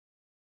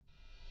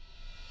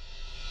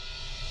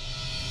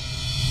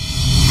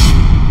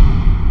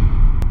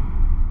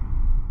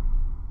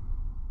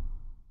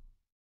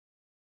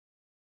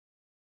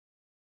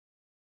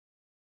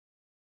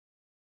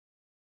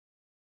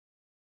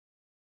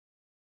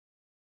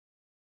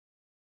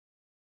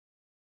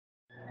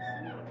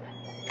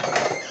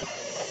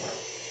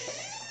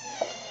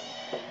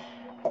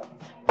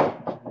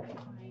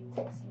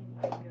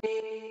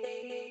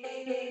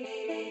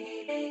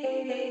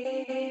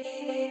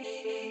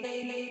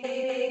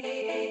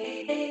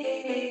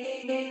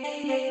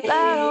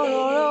La, no,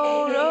 no,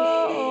 no, no.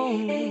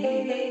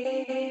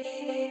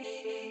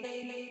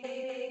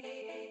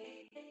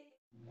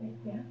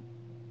 Yeah.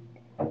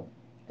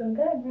 Doing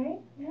good, right?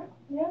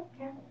 Yeah.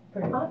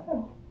 Pretty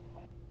awesome.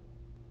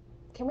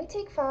 Can we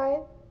take 5,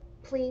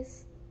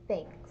 please?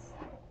 Thanks.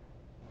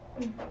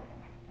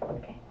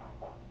 Okay.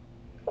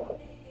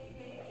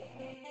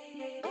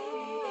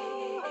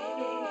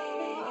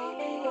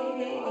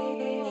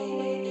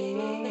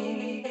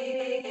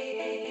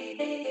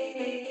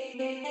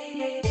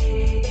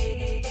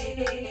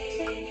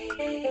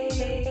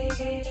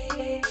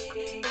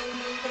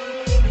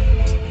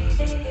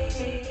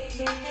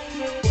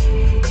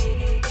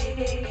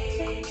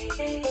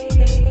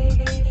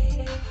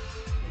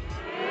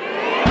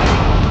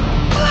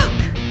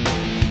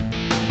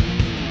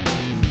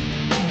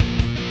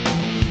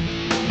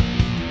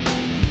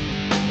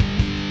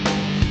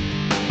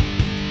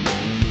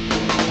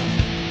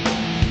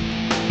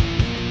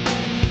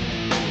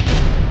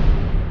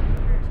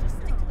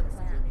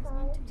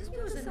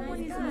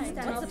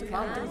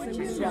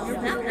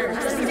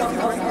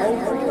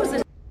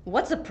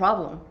 What's the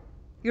problem?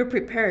 You're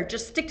prepared.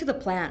 Just stick to the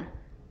plan.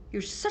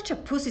 You're such a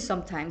pussy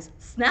sometimes.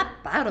 Snap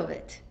out of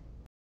it.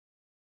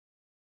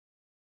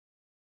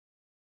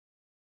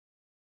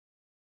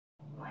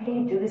 Why do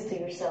you do this to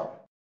yourself?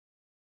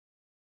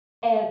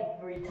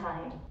 Every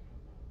time.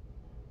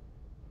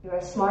 You're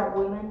a smart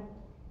woman.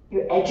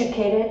 You're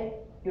educated.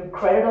 You're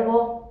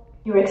creditable.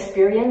 You're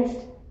experienced.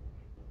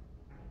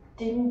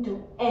 Didn't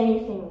do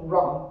anything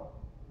wrong.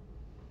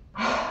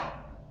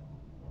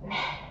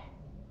 Man.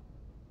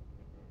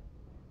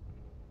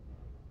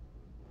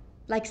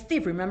 Like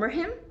Steve, remember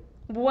him?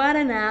 What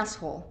an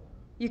asshole.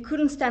 You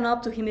couldn't stand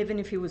up to him even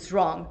if he was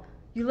wrong.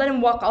 You let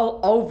him walk all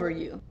over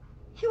you.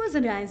 He was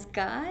a nice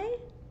guy.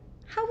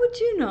 How would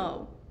you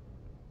know?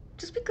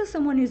 Just because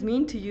someone is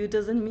mean to you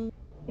doesn't mean...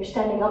 You're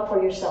standing up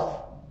for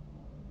yourself.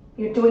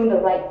 You're doing the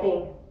right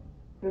thing.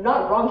 You're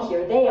not wrong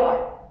here, they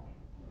are.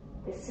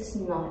 This is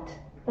not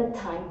the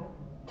time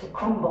to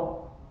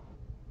crumble.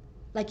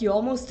 Like you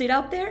almost stayed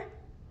out there?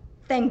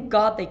 Thank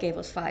God they gave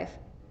us 5.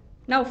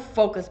 Now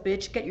focus,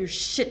 bitch. Get your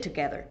shit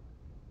together.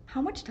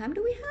 How much time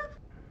do we have?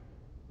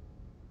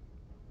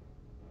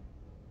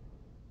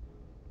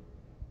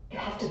 You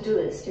have to do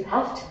this. You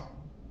have to.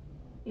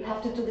 You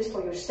have to do this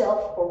for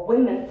yourself, for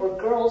women, for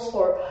girls,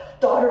 for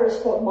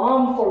daughters, for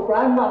mom, for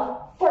grandma,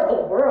 for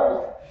the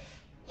world.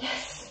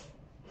 Yes.